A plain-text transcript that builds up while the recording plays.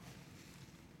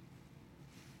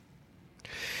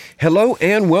Hello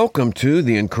and welcome to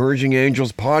the Encouraging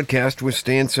Angels podcast with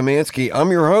Stan Szymanski. I'm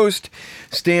your host,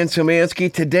 Stan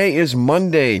Szymanski. Today is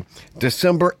Monday,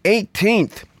 December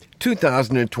 18th,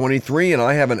 2023, and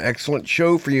I have an excellent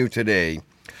show for you today.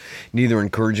 Neither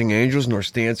Encouraging Angels nor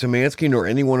Stan Szymanski nor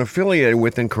anyone affiliated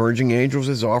with Encouraging Angels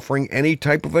is offering any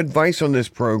type of advice on this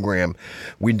program.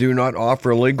 We do not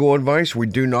offer legal advice. We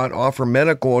do not offer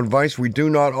medical advice. We do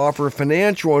not offer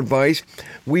financial advice.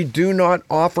 We do not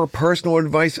offer personal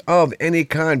advice of any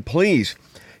kind. Please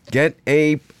get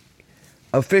a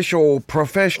official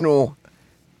professional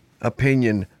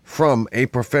opinion from a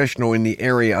professional in the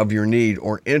area of your need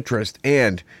or interest,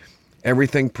 and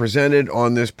everything presented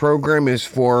on this program is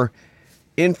for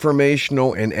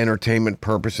informational and entertainment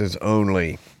purposes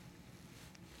only.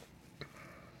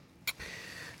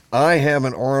 I have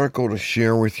an article to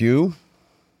share with you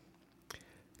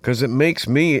because it makes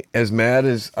me as mad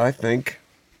as I think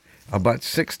about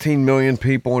 16 million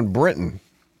people in Britain.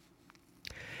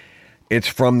 It's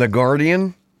from The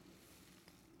Guardian.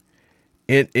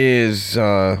 It is,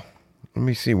 let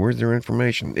me see, where's their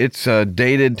information? It's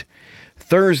dated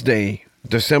Thursday,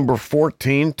 December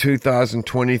 14,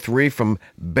 2023, from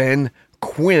Ben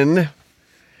Quinn.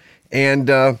 And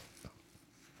the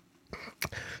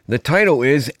title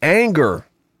is Anger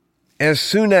as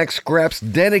Sunak Scraps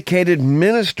Dedicated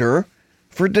Minister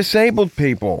for Disabled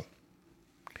People.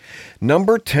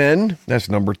 Number 10, that's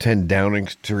number 10 Downing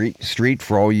Street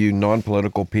for all you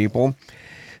non-political people,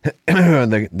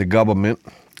 the government.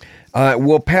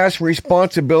 Will pass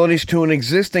responsibilities to an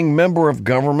existing member of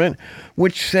government,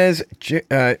 which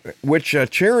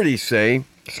charities say,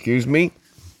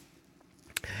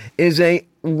 is a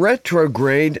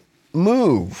retrograde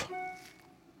move.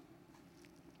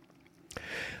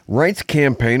 Rights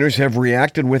campaigners have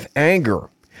reacted with anger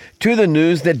to the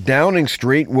news that Downing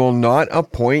Street will not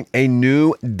appoint a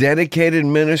new dedicated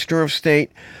minister of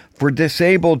state for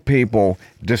disabled people,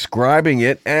 describing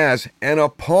it as an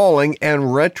appalling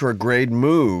and retrograde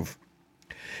move.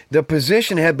 The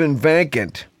position had been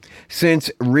vacant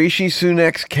since Rishi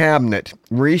Sunak's cabinet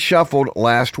reshuffled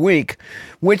last week,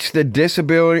 which the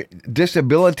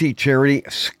disability charity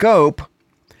Scope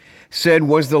said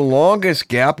was the longest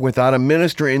gap without a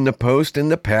minister in the post in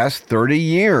the past 30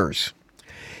 years.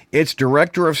 Its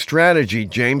director of strategy,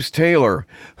 James Taylor,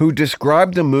 who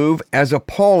described the move as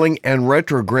appalling and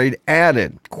retrograde,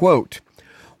 added, quote,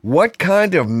 "What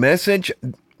kind of message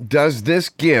does this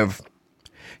give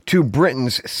to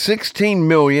Britain's 16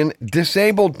 million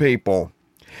disabled people?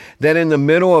 That in the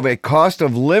middle of a cost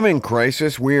of living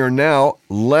crisis, we are now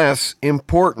less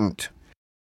important."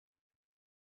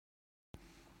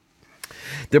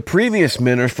 The previous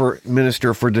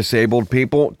minister for disabled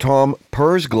people, Tom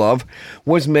Pursglove,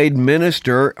 was made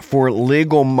Minister for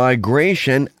Legal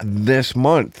Migration this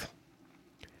month.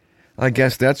 I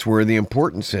guess that's where the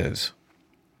importance is.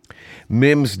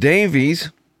 Mims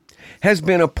Davies has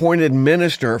been appointed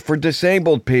Minister for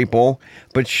Disabled People,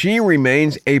 but she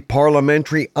remains a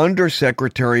Parliamentary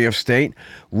Undersecretary of State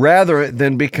rather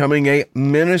than becoming a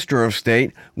Minister of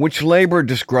State, which Labour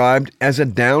described as a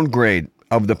downgrade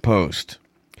of the post.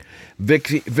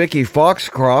 Vicky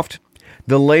Foxcroft,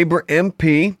 the Labour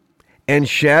MP and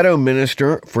Shadow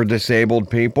Minister for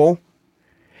Disabled People,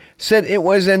 said it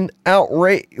was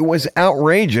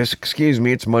outrageous.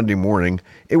 It's Monday morning.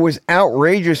 It was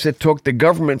outrageous it took the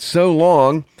government so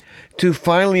long to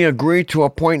finally agree to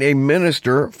appoint a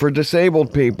minister for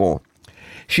disabled people.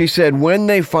 She said when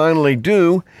they finally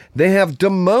do, they have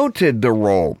demoted the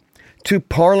role to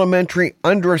Parliamentary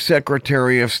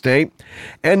Undersecretary of State,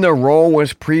 and the role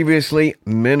was previously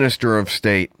Minister of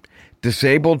State.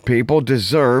 Disabled people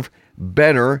deserve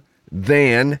better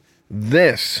than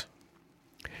this.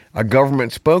 A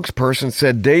government spokesperson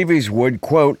said Davies would,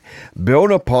 quote,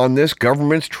 "build upon this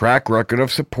government's track record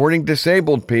of supporting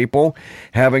disabled people,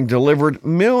 having delivered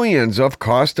millions of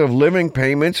cost of living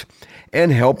payments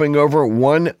and helping over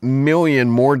 1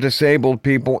 million more disabled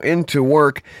people into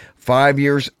work 5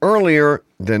 years earlier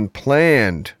than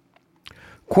planned."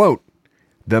 Quote,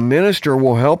 "The minister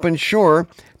will help ensure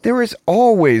there is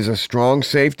always a strong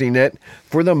safety net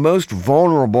for the most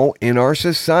vulnerable in our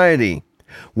society,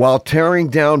 while tearing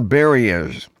down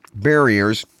barriers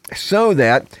so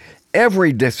that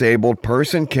every disabled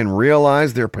person can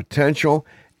realize their potential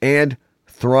and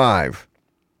thrive."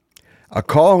 A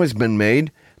call has been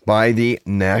made by the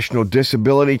national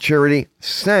disability charity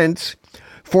Sense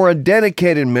for a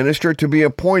dedicated minister to be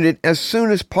appointed as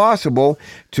soon as possible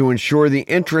to ensure the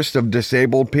interests of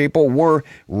disabled people were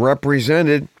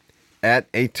represented at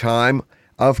a time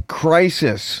of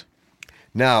crisis.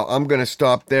 Now, I'm going to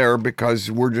stop there because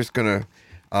we're just going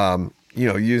to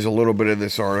use a little bit of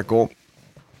this article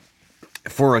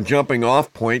for a jumping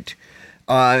off point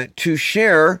to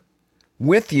share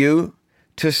with you,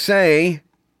 to say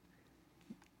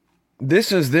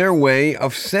this is their way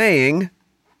of saying,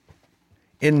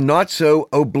 in not so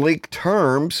oblique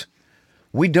terms,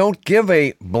 we don't give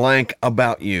a blank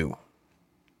about you.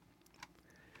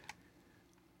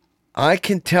 I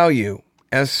can tell you,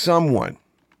 as someone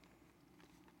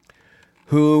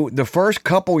who the first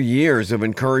couple years of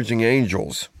Encouraging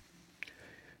Angels,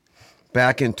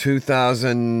 back in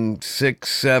 2006,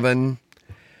 7,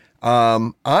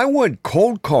 I would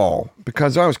cold call,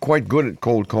 because I was quite good at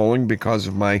cold calling because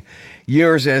of my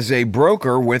years as a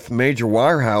broker with major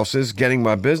wirehouses, getting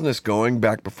my business going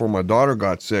back before my daughter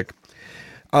got sick.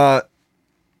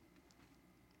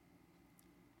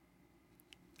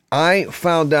 I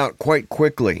found out quite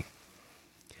quickly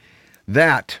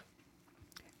that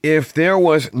if there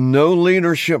was no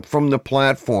leadership from the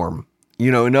platform,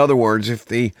 in other words, if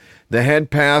the head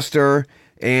pastor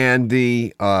and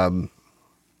the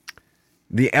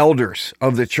elders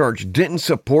of the church didn't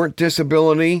support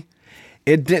disability,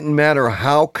 it didn't matter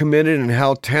how committed and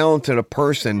how talented a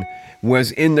person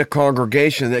was in the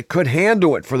congregation that could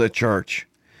handle it for the church,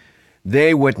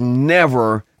 they would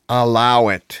never allow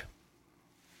it.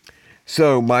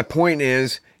 So my point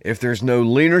is, if there's no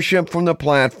leadership from the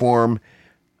platform,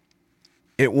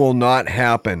 it will not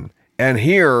happen. And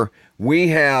here we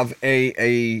have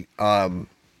a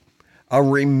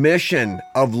remission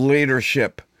of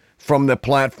leadership from the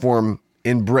platform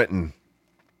in Britain.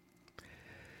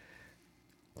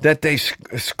 That they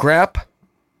scrap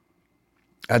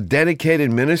a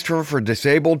dedicated minister for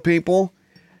disabled people.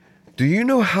 Do you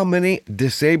know how many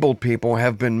disabled people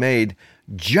have been made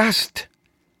just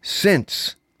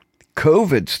since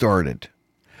COVID started?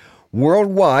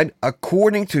 Worldwide,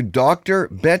 according to Dr.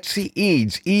 Betsy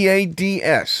Eads,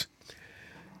 EADS,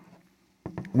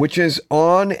 which is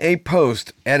on a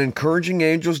post at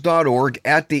encouragingangels.org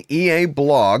at the EA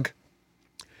blog,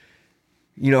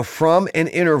 from an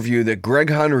interview that Greg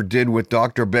Hunter did with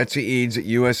Dr. Betsy Eads at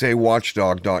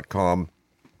usawatchdog.com,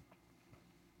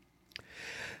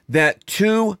 that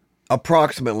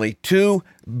approximately 2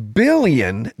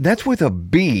 billion, that's with a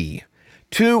B,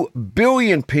 2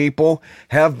 billion people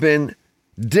have been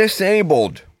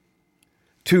disabled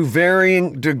to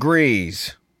varying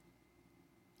degrees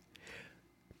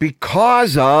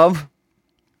because of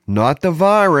not the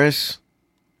virus,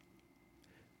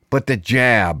 but the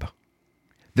jab.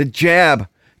 The jab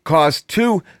caused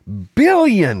 2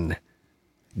 billion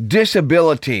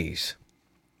disabilities.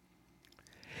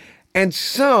 And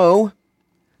so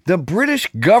the British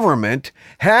government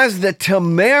has the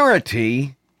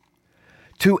temerity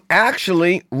to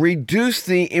actually reduce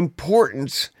the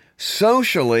importance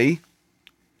socially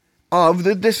of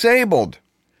the disabled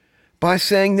by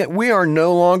saying that we are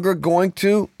no longer going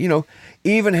to,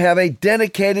 even have a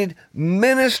dedicated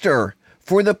minister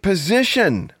for the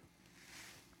position.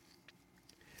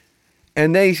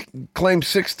 And they claim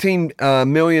 16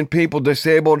 million people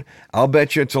disabled. I'll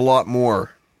bet you it's a lot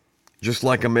more, just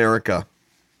like America.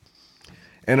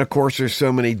 And of course, there's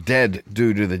so many dead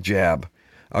due to the jab.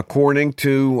 According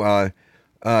to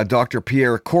Dr.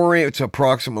 Pierre Corey, it's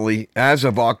approximately, as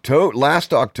of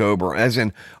last October, as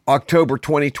in October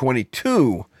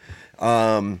 2022,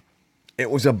 it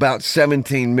was about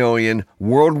 17 million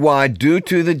worldwide due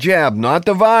to the jab, not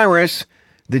the virus,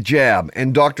 the jab.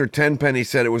 And Dr. Tenpenny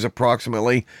said it was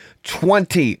approximately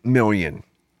 20 million.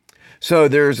 So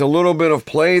there's a little bit of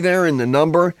play there in the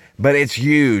number, but it's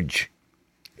huge.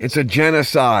 It's a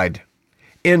genocide,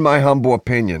 in my humble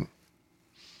opinion.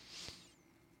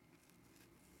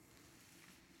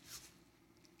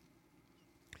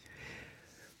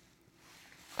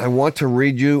 I want to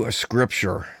read you a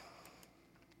scripture.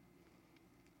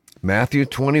 Matthew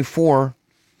 24.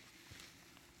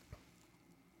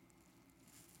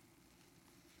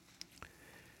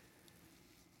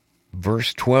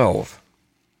 Verse 12.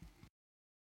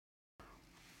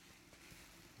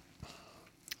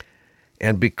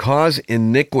 And because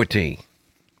iniquity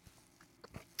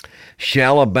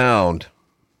shall abound,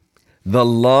 the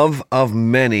love of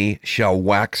many shall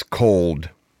wax cold.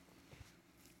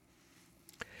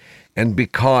 And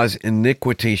because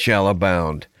iniquity shall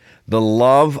abound, the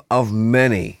love of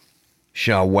many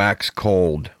shall wax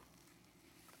cold.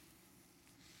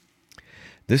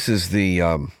 This is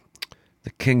the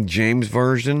King James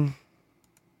Version.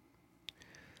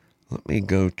 Let me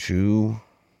go to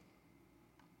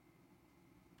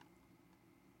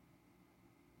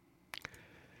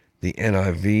the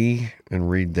NIV and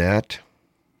read that.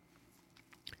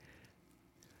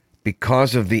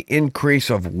 Because of the increase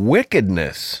of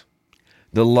wickedness,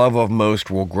 the love of most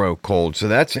will grow cold. So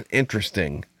that's an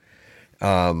interesting,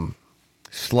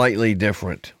 slightly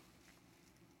different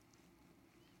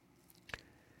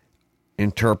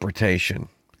interpretation.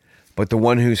 But the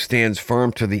one who stands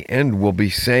firm to the end will be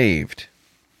saved.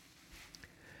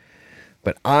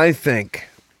 But I think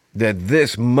that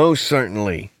this most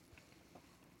certainly,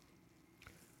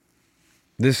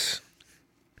 this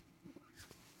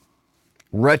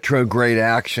retrograde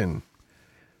action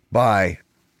by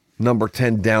number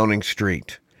 10 Downing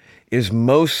Street is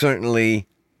most certainly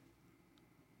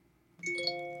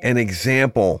an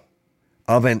example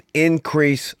of an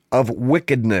increase of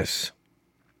wickedness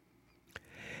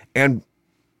and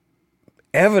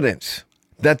evidence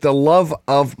that the love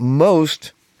of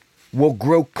most will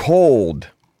grow cold.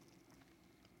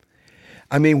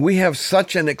 I mean, we have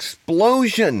such an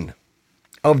explosion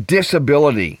of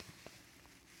disability,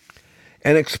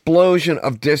 an explosion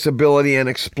of disability, an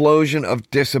explosion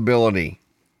of disability.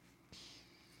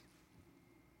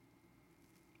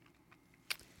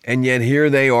 And yet here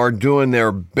they are doing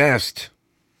their best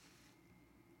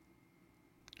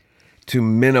to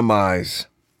minimize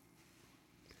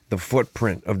the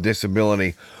footprint of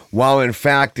disability, while in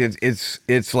fact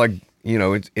it's like, you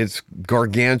know, it's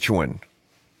gargantuan.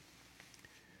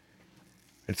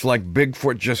 It's like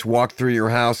Bigfoot just walked through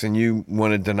your house and you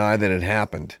want to deny that it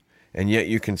happened, and yet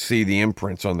you can see the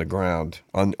imprints on the ground,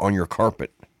 on your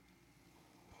carpet.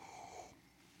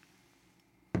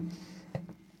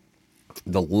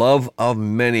 The love of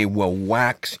many will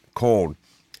wax cold.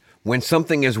 When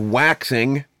something is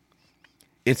waxing,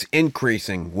 it's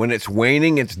increasing. When it's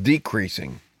waning, it's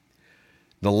decreasing.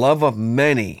 The love of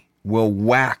many will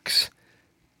wax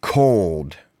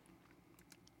cold.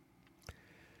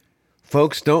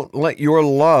 Folks, don't let your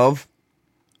love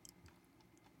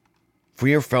for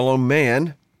your fellow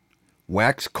man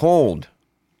wax cold.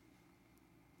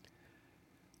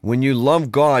 When you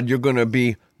love God, you're going to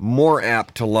be more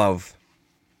apt to love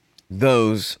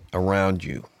those around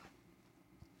you.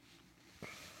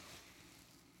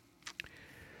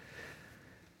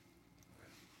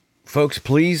 Folks,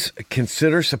 please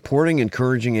consider supporting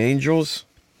Encouraging Angels.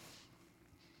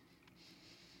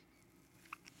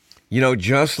 You know,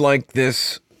 just like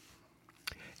this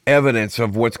evidence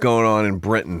of what's going on in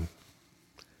Britain,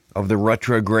 of the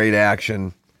retrograde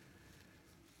action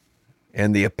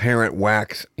and the apparent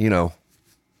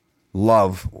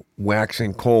love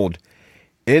waxing cold,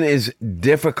 it is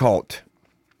difficult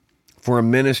for a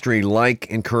ministry like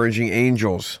Encouraging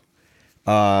Angels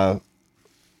to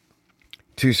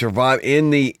survive in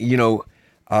the,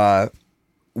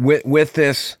 with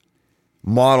this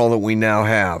model that we now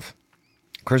have.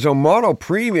 Because our model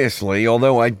previously,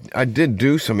 although I did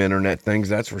do some internet things,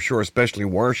 that's for sure, especially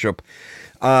worship,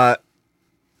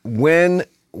 when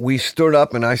we stood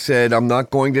up and I said, I'm not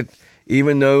going to,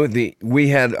 even though we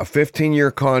had a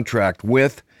 15-year contract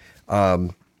with a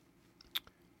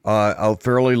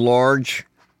fairly large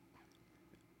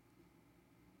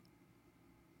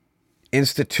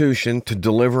institution to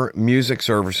deliver music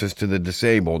services to the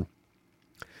disabled.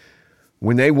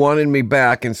 When they wanted me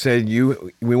back and said,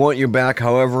 we want you back,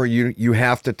 however, you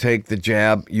have to take the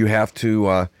jab, you have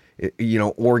to,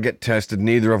 or get tested,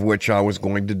 neither of which I was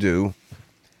going to do,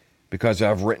 because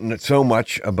I've written so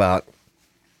much about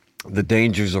the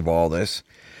dangers of all this,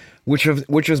 which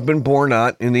has been borne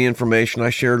out in the information I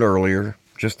shared earlier,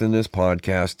 just in this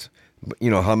podcast.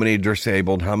 How many are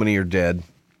disabled, how many are dead.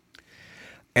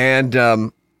 And,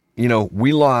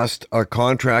 we lost a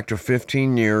contract of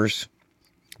 15 years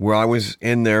where I was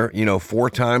in there, 4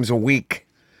 times a week,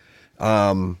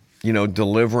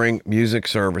 delivering music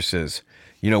services.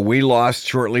 We lost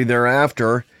shortly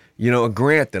thereafter, a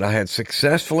grant that I had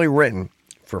successfully written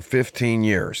for 15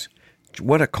 years.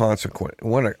 What a consequence.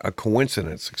 What a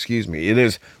coincidence. Excuse me. It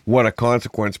is what a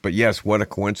consequence, but yes, what a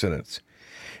coincidence.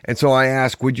 And so I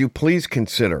ask, would you please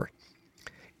consider,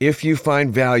 if you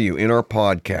find value in our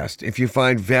podcast, if you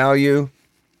find value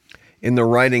in the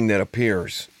writing that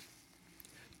appears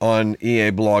on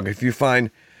EA Blog, if you find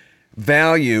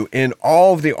value in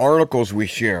all of the articles we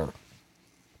share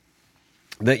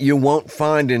that you won't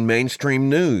find in mainstream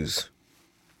news,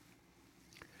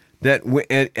 that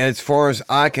as far as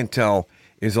I can tell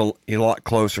is a lot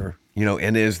closer,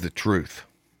 and is the truth,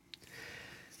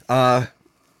 in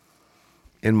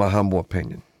my humble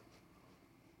opinion.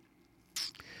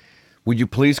 Would you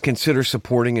please consider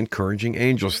supporting Encouraging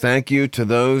Angels? Thank you to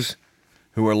those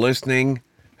who are listening,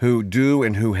 who do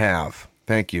and who have.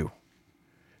 Thank you.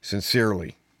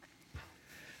 Sincerely.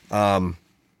 But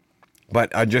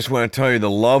I just want to tell you, the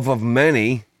love of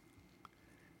many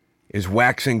is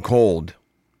waxing cold.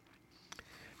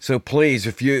 So please,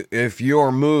 if you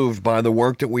are moved by the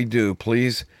work that we do,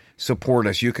 please support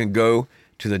us. You can go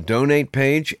to the donate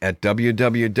page at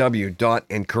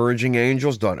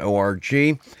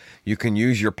www.encouragingangels.org. You can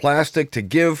use your plastic to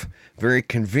give very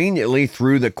conveniently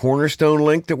through the Cornerstone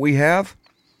link that we have.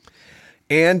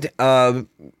 And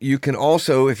you can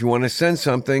also, if you want to send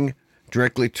something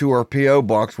directly to our P.O.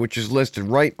 box, which is listed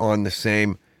right on the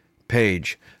same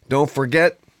page. Don't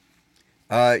forget,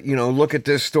 look at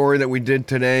this story that we did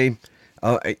today,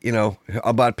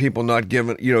 about people not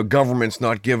giving, governments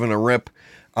not giving a rip.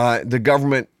 The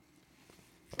government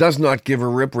does not give a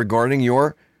rip regarding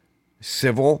your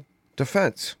civil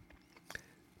defense.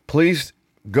 Please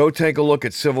go take a look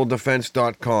at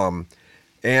civildefense.com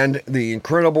and the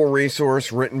incredible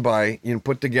resource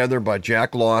put together by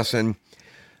Jack Lawson,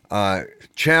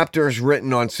 chapters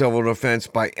written on civil defense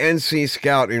by NC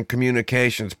Scout in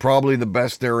Communications, probably the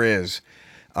best there is,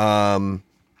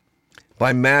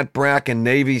 by Matt Bracken,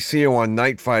 Navy SEAL on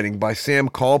night fighting, by Sam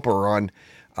Culper on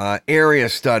area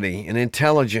study and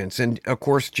intelligence, and of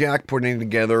course Jack putting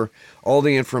together all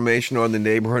the information on the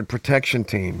neighborhood protection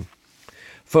team.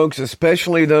 Folks,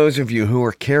 especially those of you who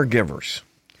are caregivers,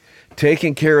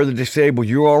 taking care of the disabled,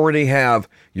 you already have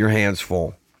your hands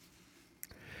full.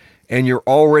 And you're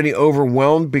already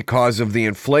overwhelmed because of the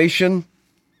inflation,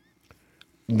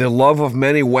 the love of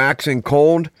many waxing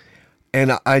cold,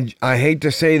 and I hate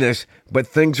to say this, but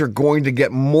things are going to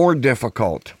get more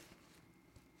difficult.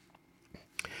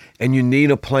 And you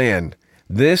need a plan.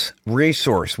 This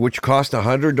resource, which costs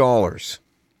 $100,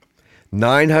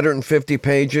 950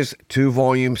 pages,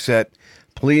 2-volume set,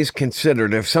 please consider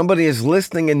it. If somebody is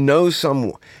listening and knows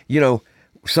someone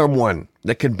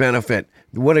that could benefit,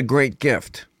 what a great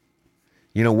gift.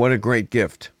 What a great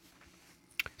gift.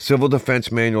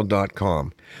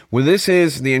 CivilDefenseManual.com. Well, this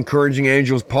is the Encouraging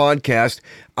Angels podcast.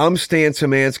 I'm Stan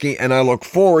Szymanski, and I look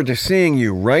forward to seeing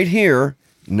you right here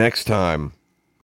next time.